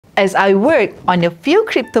As I work on a few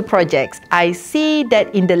crypto projects, I see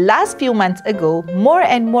that in the last few months ago, more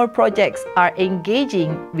and more projects are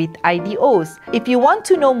engaging with IDOs. If you want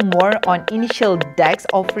to know more on Initial DEX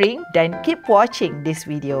Offering, then keep watching this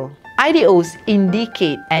video. IDOs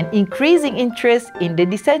indicate an increasing interest in the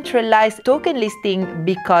decentralized token listing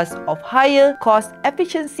because of higher cost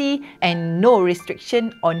efficiency and no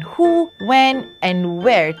restriction on who, when, and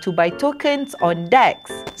where to buy tokens on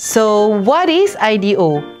DEX. So what is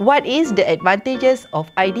IDO? What is the advantages of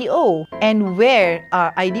IDO? And where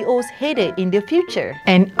are IDOs headed in the future?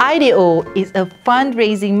 An IDO is a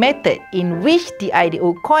fundraising method in which the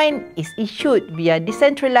IDO coin is issued via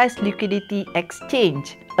decentralized liquidity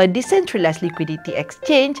exchange. A decentralized liquidity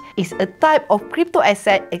exchange is a type of crypto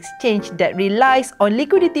asset exchange that relies on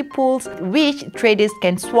liquidity pools which traders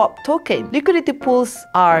can swap tokens. Liquidity pools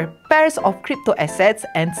are pairs of crypto assets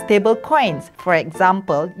and stable coins. For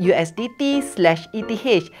example,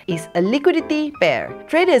 USDT/ETH is a liquidity pair.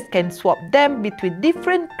 Traders can swap them between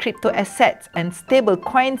different crypto assets and stable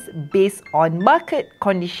coins based on market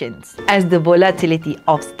conditions. As the volatility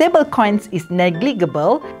of stable coins is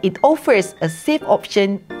negligible, it offers a safe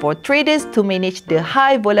option for traders to manage the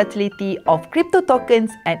high volatility of crypto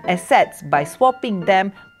tokens and assets by swapping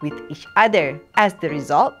them with each other. As the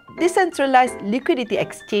result, decentralized liquidity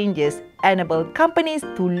exchanges enable companies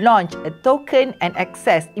to launch a token and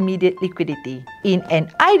access immediate liquidity. In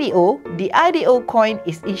an IDO, the IDO coin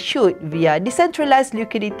is issued via decentralized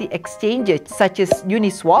liquidity exchanges such as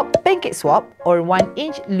Uniswap, PancakeSwap, or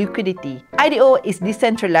 1inch Liquidity. IDO is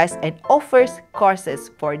decentralized and offers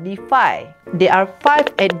courses for DeFi. There are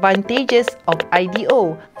 5 advantages of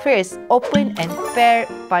IDO. First, open and fair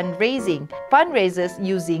fundraising. Fundraisers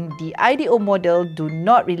using the IDO model do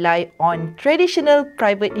not rely on traditional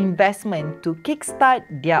private investment to kickstart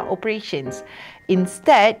their operations.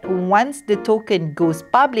 Instead, once the token goes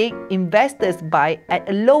public, investors buy at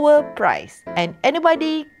a lower price, and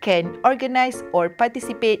anybody can organize or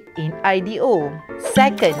participate in IDO.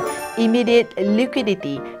 Second, immediate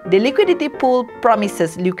liquidity. The liquidity pool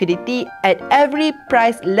promises liquidity at every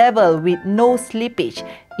price level with no slippage.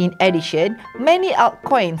 In addition, many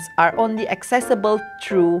altcoins are only accessible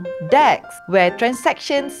through DEX, where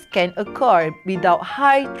transactions can occur without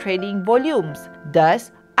high trading volumes.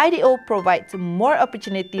 Thus, IDO provides more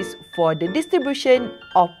opportunities for the distribution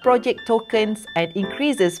of project tokens and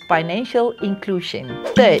increases financial inclusion.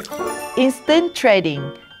 Third, instant trading.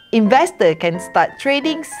 Investors can start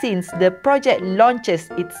trading since the project launches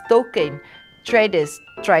its token. Traders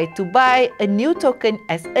try to buy a new token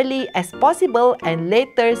as early as possible and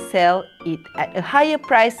later sell it at a higher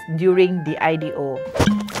price during the IDO.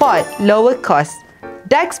 Fourth, lower cost.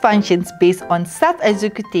 DEX functions based on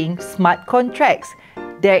self-executing smart contracts.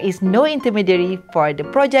 There is no intermediary for the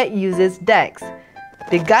project uses DEX.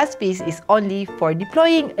 The gas fee is only for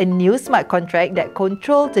deploying a new smart contract that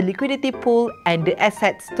controls the liquidity pool and the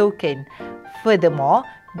assets token. Furthermore,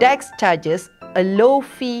 DEX charges a low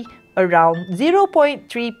fee around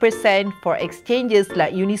 0.3% for exchanges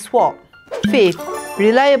like Uniswap. Fifth,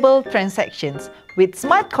 reliable transactions. With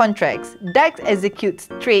smart contracts, DEX executes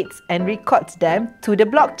trades and records them to the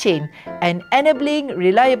blockchain and enabling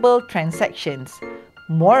reliable transactions.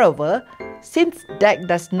 Moreover, since DEX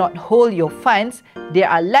does not hold your funds, they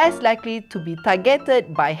are less likely to be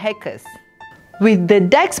targeted by hackers. With the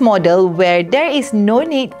DEX model, where there is no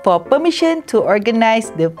need for permission to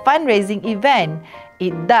organize the fundraising event,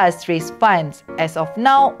 it does raise funds. As of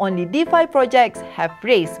now, only DeFi projects have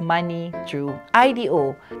raised money through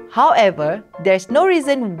IDO. However, there's no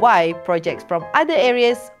reason why projects from other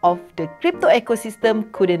areas of the crypto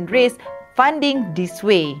ecosystem couldn't raise funding this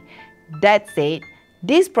way. That said,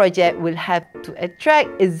 this project will have to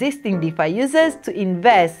attract existing DeFi users to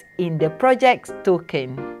invest in the project's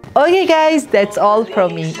token. Okay guys, that's all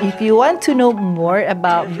from me. If you want to know more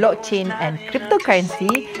about blockchain and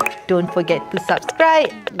cryptocurrency, don't forget to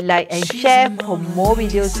subscribe, like and share for more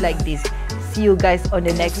videos like this. See you guys on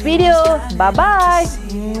the next video. Bye bye.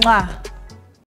 Mwah.